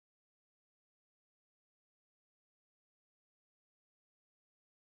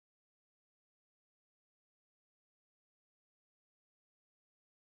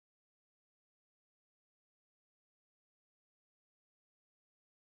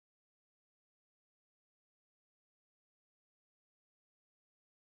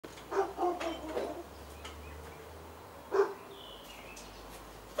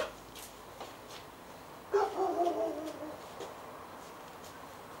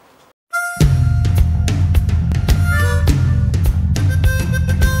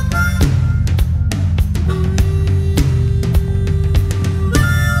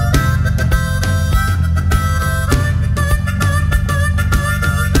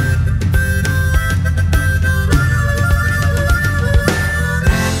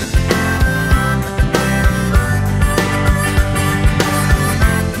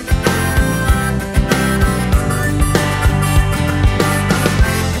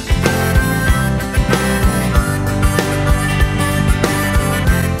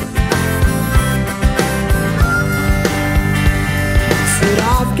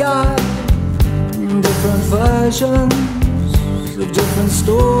versions of different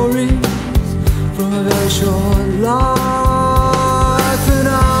stories from a very short life. And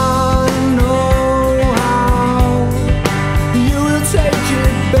I know how you will take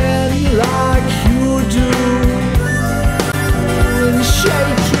it, Ben, like you do, and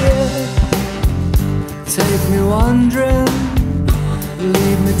shake it, take me wondering,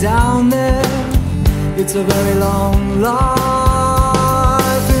 leave me down there. It's a very long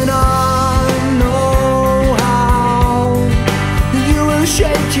life, and I know how you will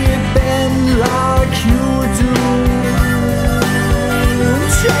shake it, Ben, like you do.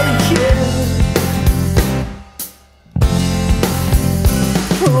 Shake it.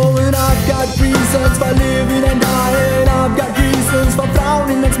 Oh, and I've got reasons for living and dying. I've got reasons for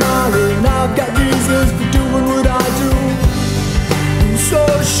frowning and smiling. I've got reasons for doing what I do. So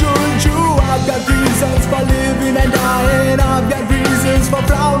should you. I've got reasons for living and dying. I've got reasons for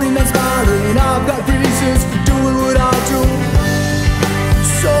frowning and smiling. I've got reasons for doing what I do.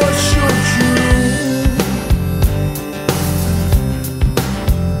 So should you.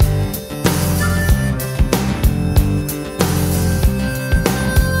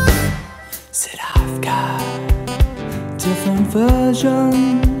 Said I've got different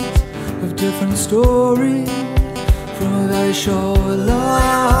versions of different stories from a very short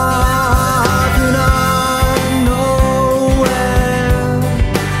life, and